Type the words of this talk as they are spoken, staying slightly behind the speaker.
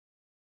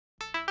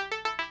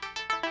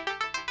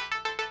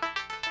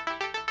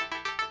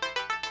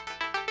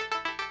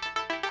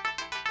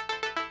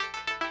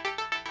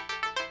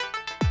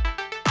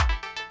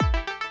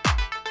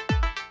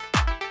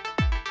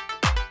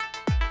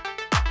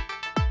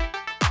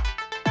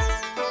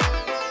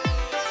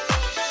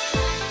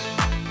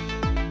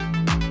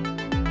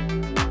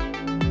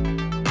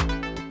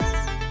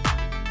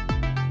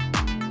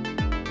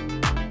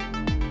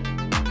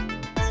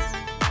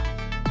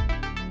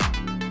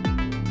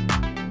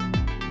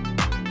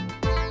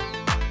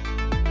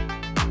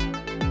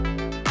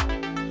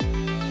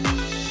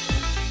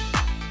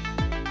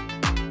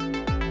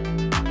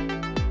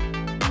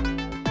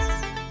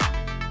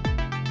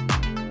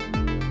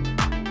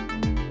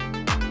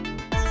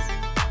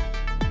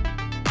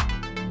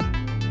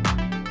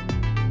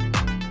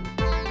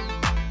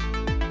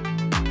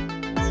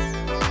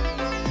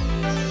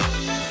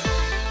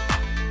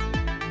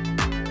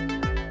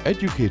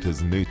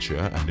Educators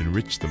nurture and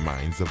enrich the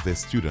minds of their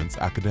students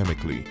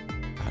academically,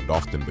 and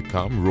often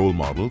become role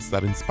models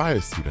that inspire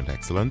student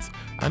excellence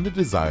and a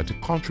desire to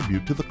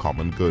contribute to the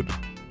common good.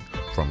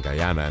 From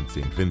Guyana and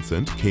St.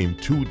 Vincent came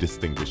two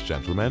distinguished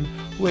gentlemen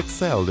who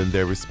excelled in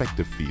their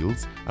respective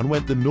fields and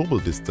went the noble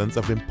distance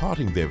of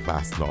imparting their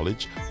vast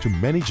knowledge to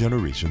many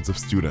generations of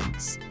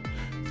students.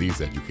 These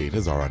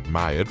educators are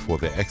admired for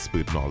their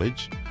expert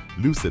knowledge,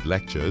 lucid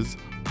lectures,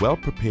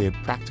 well-prepared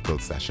practical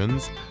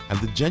sessions, and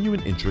the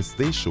genuine interest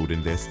they showed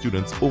in their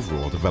students'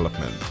 overall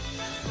development.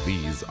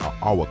 These are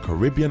our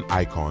Caribbean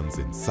icons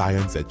in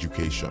science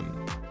education.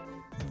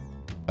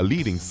 A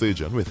leading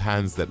surgeon with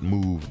hands that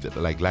moved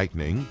like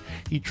lightning,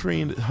 he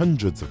trained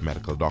hundreds of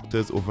medical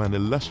doctors over an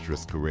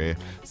illustrious career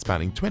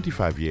spanning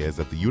 25 years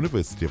at the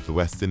University of the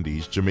West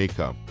Indies,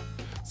 Jamaica.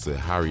 Sir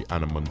Harry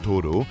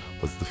Anamontodo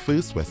was the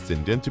first West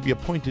Indian to be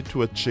appointed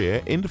to a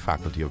chair in the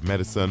Faculty of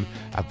Medicine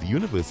at the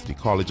University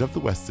College of the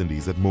West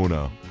Indies at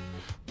Mona.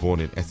 Born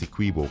in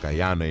Essequibo,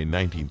 Guyana in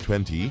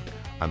 1920,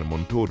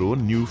 Anamontodo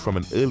knew from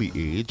an early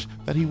age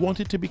that he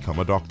wanted to become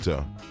a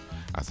doctor.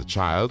 As a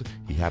child,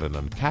 he had an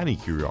uncanny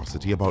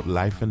curiosity about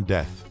life and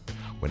death.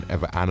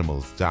 Whenever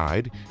animals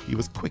died, he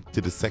was quick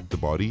to dissect the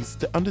bodies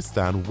to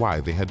understand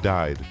why they had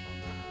died.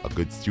 A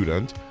good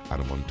student,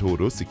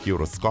 Anamontodo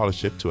secured a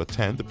scholarship to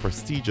attend the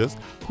prestigious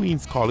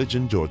Queen's College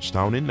in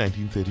Georgetown in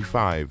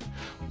 1935,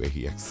 where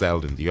he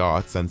excelled in the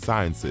arts and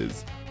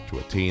sciences, to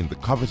attain the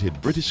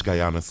coveted British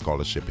Guiana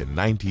Scholarship in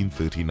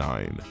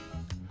 1939.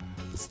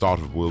 The start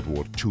of World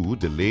War II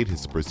delayed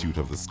his pursuit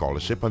of the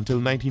scholarship until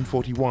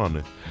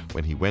 1941,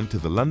 when he went to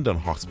the London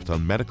Hospital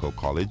Medical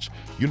College,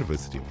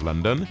 University of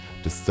London,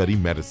 to study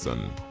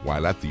medicine.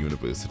 While at the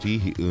university,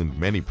 he earned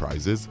many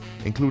prizes,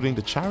 including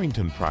the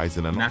Charrington Prize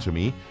in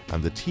Anatomy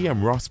and the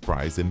T.M. Ross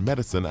Prize in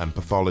Medicine and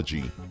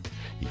Pathology.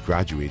 He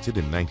graduated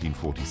in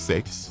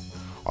 1946,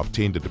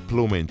 obtained a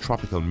diploma in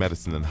tropical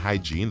medicine and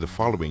hygiene the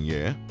following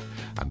year,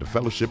 and a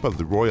fellowship of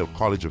the Royal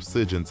College of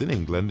Surgeons in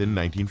England in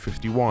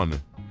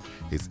 1951.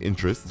 His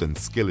interest and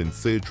skill in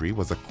surgery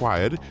was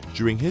acquired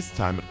during his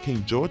time at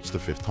King George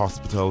V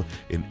Hospital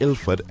in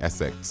Ilford,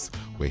 Essex,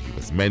 where he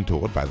was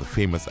mentored by the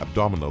famous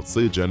abdominal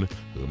surgeon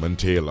Herman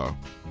Taylor.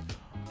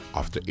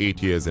 After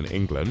 8 years in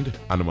England,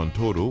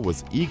 Anamontodo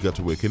was eager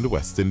to work in the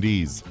West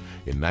Indies.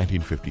 In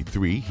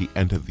 1953, he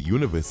entered the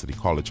University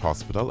College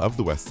Hospital of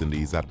the West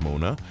Indies at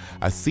Mona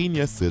as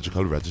Senior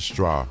Surgical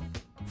Registrar.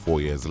 4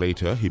 years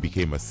later, he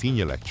became a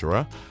senior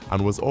lecturer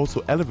and was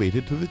also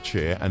elevated to the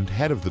chair and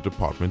head of the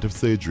Department of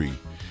Surgery.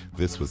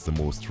 This was the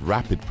most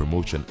rapid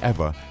promotion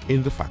ever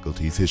in the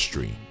faculty's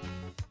history.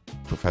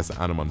 Professor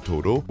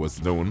Anamontodo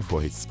was known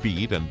for his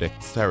speed and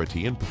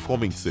dexterity in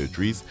performing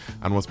surgeries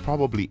and was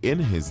probably in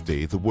his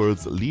day the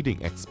world's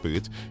leading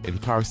expert in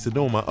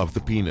carcinoma of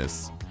the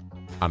penis.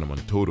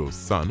 Anamontodo's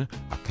son,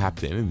 a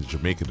captain in the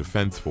Jamaica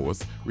Defense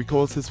Force,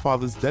 recalls his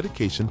father's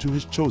dedication to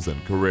his chosen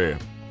career.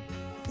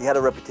 He had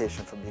a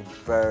reputation for being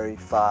very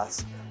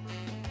fast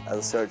as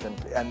a surgeon,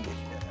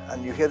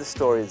 and you hear the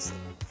stories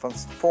from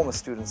former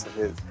students of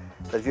his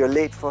that if you're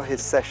late for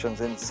his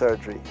sessions in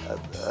surgery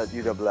at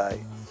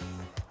UWI,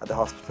 at the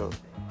hospital,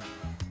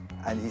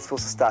 and he's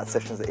supposed to start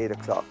sessions at 8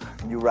 o'clock,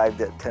 and you arrived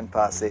at 10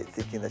 past 8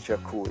 thinking that you're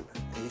cool,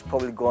 he's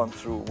probably gone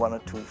through 1 or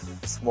 2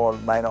 small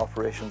minor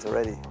operations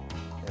already.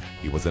 Yeah.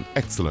 He was an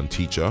excellent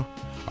teacher,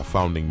 a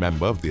founding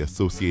member of the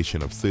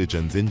Association of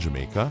Surgeons in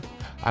Jamaica,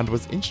 and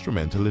was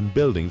instrumental in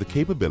building the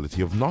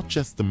capability of not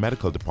just the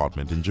medical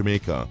department in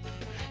Jamaica.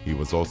 He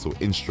was also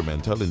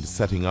instrumental in the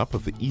setting up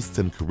of the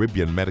Eastern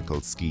Caribbean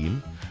Medical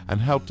Scheme and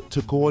helped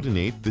to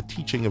coordinate the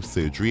teaching of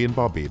surgery in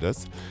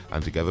Barbados,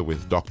 and together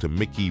with Dr.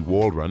 Mickey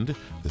Walrond,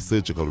 the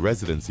surgical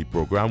residency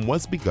program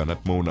was begun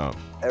at Mona.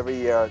 Every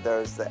year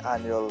there's the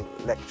annual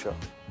lecture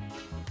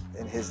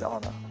in his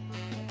honor,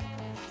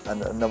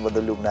 and a number of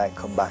the alumni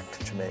come back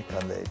to Jamaica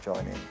and they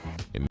join in.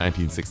 In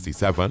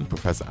 1967,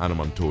 Professor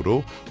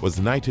Anamontodo was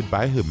knighted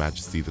by Her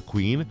Majesty the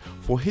Queen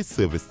for his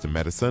service to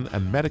medicine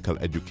and medical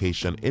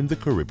education in the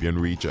Caribbean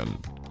region.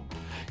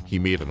 He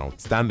made an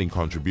outstanding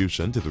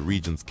contribution to the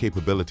region's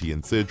capability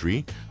in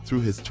surgery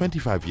through his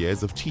 25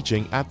 years of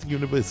teaching at the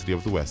University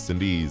of the West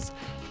Indies,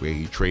 where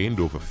he trained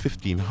over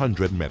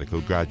 1,500 medical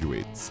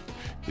graduates.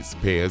 His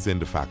peers in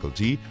the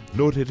faculty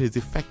noted his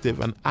effective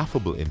and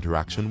affable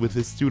interaction with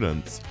his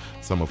students,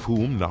 some of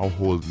whom now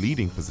hold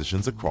leading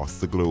positions across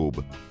the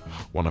globe.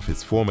 One of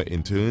his former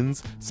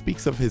interns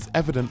speaks of his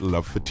evident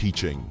love for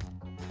teaching.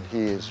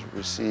 He has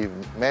received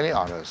many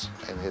honors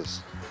in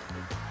his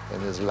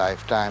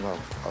lifetime of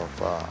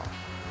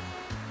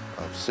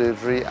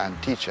surgery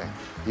and teaching.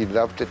 He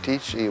loved to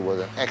teach. He was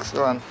an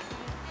excellent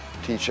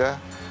teacher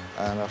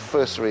and a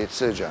first-rate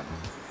surgeon.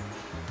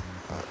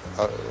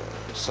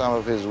 Some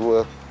of his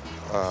work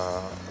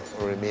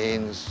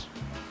remains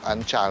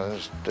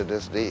unchallenged to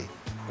this day.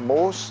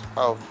 Most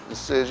of the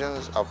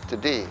surgeons of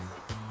today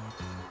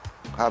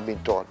have been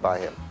taught by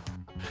him.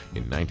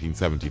 In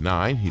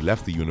 1979, he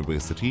left the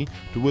university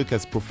to work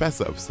as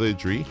professor of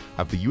surgery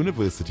at the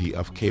University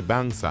of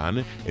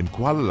Kebangsaan in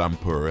Kuala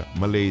Lumpur,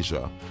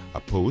 Malaysia,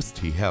 a post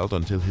he held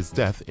until his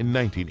death in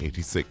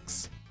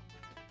 1986.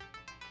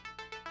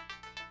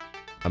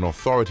 An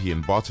authority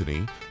in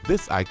botany,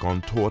 this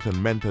icon taught and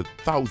mentored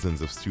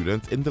thousands of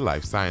students in the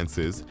life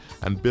sciences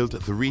and built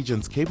the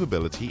region's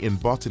capability in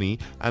botany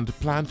and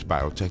plant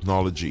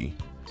biotechnology.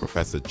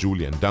 Professor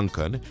Julian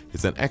Duncan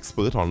is an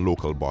expert on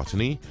local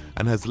botany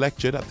and has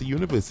lectured at the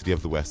University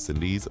of the West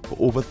Indies for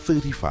over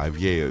 35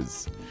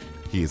 years.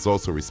 He is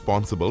also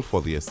responsible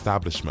for the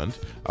establishment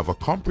of a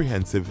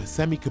comprehensive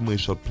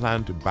semi-commercial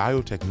plant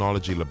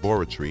biotechnology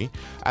laboratory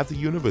at the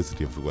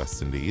University of the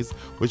West Indies,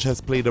 which has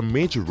played a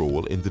major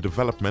role in the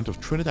development of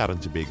Trinidad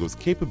and Tobago's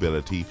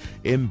capability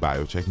in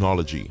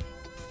biotechnology.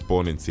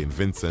 Born in St.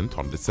 Vincent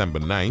on December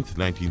 9,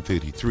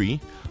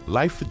 1933,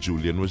 life for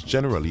Julian was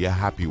generally a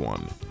happy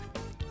one.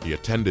 He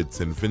attended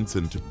St.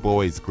 Vincent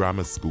Boys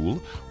Grammar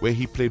School, where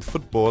he played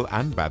football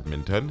and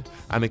badminton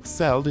and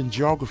excelled in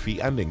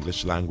geography and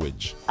English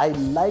language. I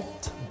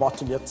liked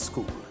botany at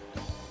school,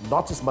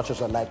 not as much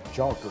as I liked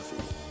geography.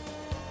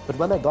 But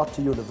when I got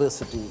to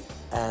university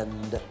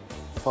and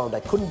found I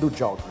couldn't do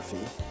geography,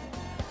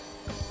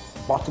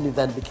 botany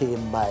then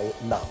became my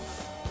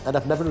love, and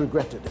I've never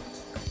regretted it.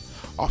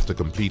 After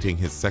completing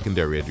his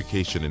secondary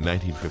education in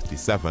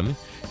 1957,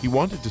 he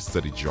wanted to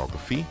study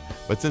geography,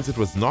 but since it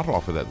was not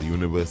offered at the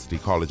University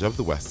College of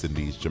the West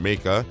Indies,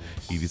 Jamaica,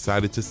 he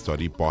decided to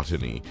study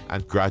botany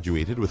and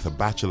graduated with a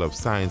Bachelor of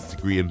Science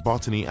degree in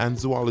botany and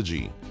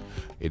zoology.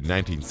 In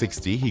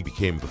 1960, he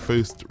became the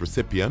first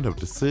recipient of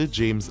the Sir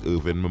James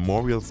Irwin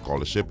Memorial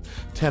Scholarship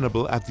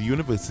tenable at the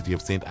University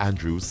of St.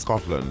 Andrews,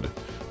 Scotland.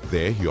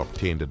 There, he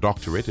obtained a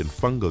doctorate in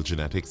fungal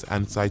genetics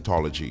and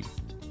cytology.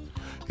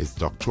 His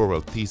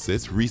doctoral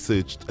thesis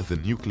researched the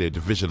nuclear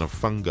division of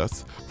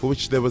fungus, for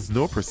which there was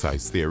no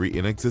precise theory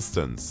in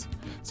existence.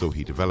 So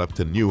he developed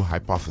a new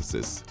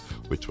hypothesis,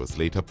 which was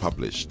later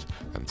published,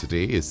 and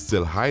today is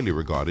still highly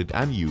regarded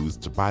and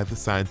used by the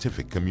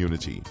scientific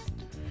community.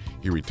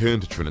 He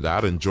returned to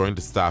Trinidad and joined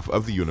the staff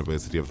of the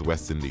University of the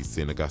West Indies,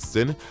 St.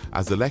 Augustine,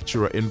 as a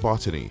lecturer in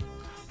botany.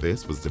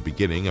 This was the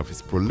beginning of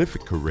his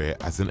prolific career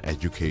as an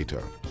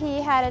educator. He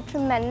had a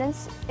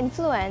tremendous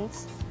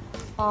influence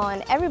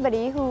on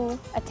everybody who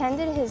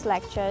attended his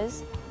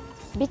lectures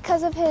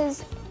because of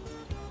his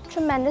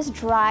tremendous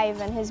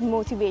drive and his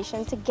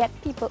motivation to get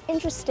people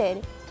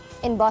interested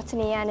in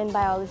botany and in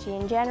biology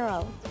in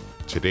general.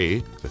 Today,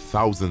 the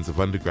thousands of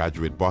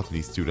undergraduate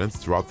botany students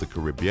throughout the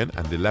Caribbean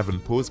and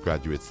 11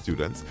 postgraduate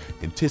students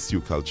in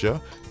tissue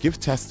culture give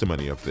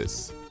testimony of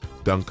this.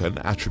 Duncan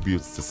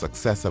attributes the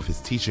success of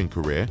his teaching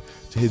career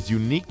to his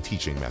unique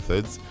teaching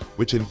methods,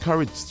 which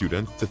encouraged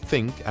students to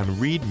think and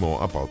read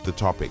more about the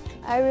topic.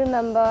 I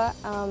remember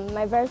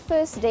my very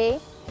first day,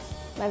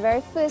 my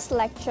very first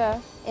lecture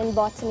in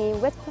botany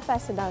with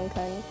Professor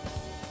Duncan.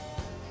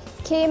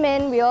 Came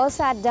in, we all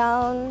sat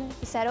down,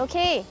 he said,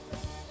 okay,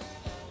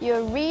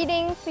 you're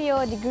reading for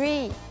your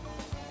degree,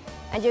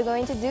 and you're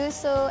going to do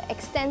so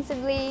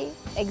extensively,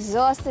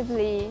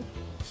 exhaustively,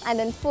 and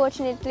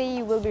unfortunately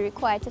you will be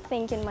required to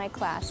think in my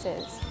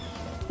classes.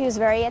 He was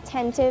very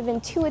attentive,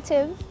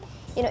 intuitive.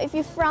 You know, if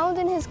you frowned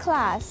in his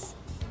class,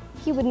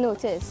 he would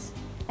notice,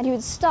 and he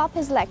would stop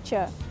his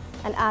lecture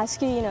and ask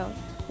you, you know,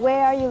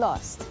 where are you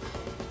lost?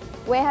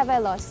 Where have I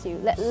lost you?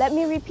 Let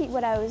me repeat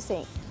what I was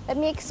saying. Let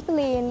me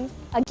explain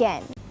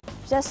again,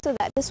 just so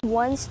that this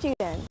one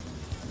student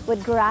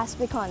would grasp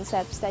the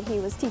concepts that he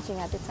was teaching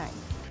at the time.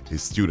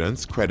 His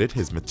students credit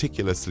his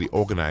meticulously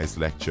organized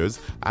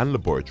lectures and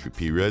laboratory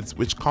periods,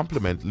 which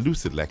complement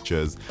lucid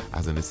lectures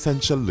as an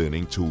essential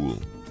learning tool.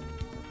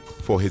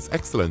 For his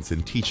excellence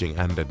in teaching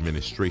and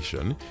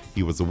administration,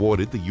 he was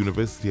awarded the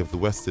University of the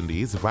West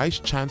Indies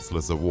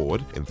Vice-Chancellor's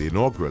Award in the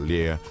inaugural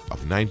year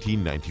of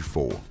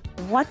 1994.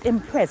 What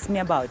impressed me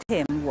about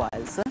him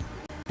was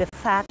the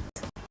fact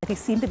that he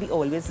seemed to be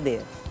always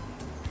there.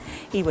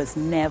 He was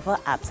never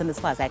absent as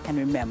far as I can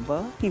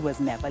remember. He was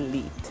never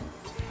late.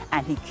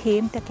 And he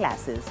came to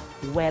classes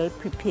well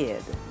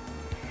prepared.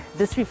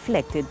 This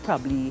reflected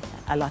probably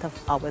a lot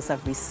of hours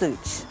of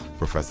research.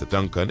 Professor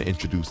Duncan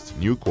introduced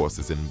new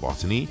courses in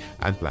botany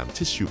and plant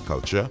tissue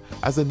culture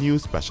as a new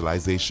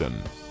specialization.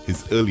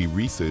 His early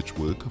research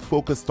work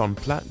focused on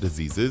plant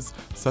diseases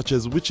such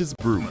as witch's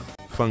brew,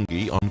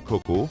 fungi on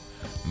cocoa,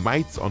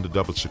 mites on the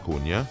double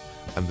chiconia,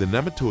 and the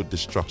nematode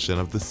destruction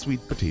of the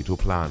sweet potato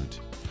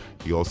plant.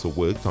 He also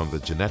worked on the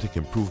genetic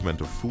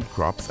improvement of food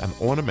crops and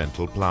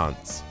ornamental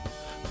plants.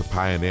 The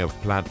pioneer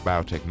of plant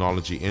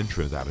biotechnology in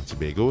Trinidad and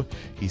Tobago,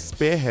 he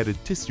spearheaded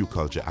tissue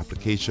culture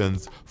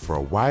applications for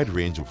a wide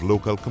range of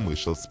local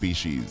commercial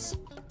species.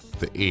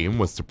 The aim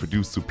was to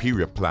produce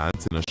superior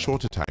plants in a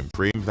shorter time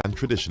frame than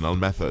traditional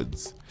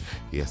methods.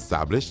 He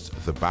established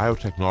the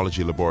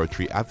Biotechnology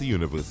Laboratory at the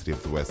University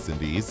of the West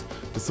Indies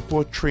to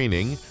support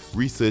training,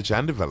 research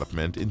and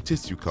development in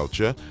tissue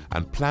culture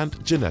and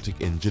plant genetic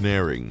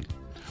engineering.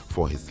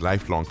 For his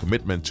lifelong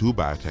commitment to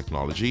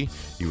biotechnology,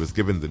 he was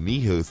given the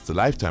NIHERST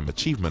Lifetime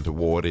Achievement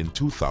Award in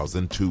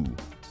 2002.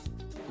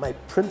 My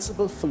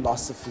principal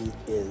philosophy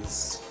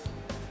is,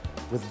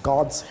 with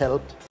God's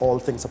help, all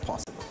things are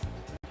possible.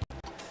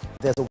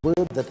 There's a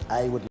word that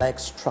I would like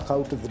struck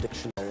out of the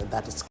dictionary, and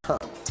that is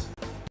can't.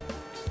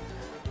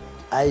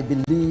 I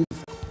believe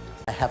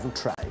I haven't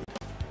tried.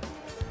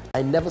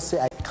 I never say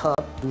I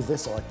can't do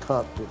this or I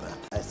can't do that.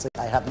 I say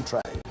I haven't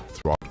tried.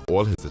 Throughout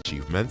all his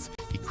achievements,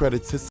 he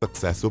credits his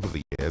success over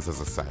the years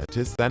as a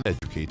scientist and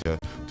educator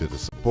to the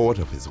support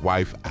of his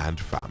wife and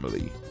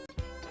family.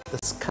 The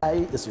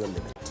sky is your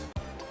limit.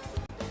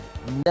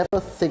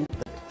 Never think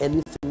that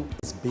anything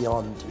is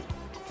beyond you.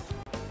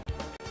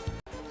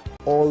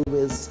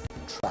 Always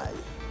try.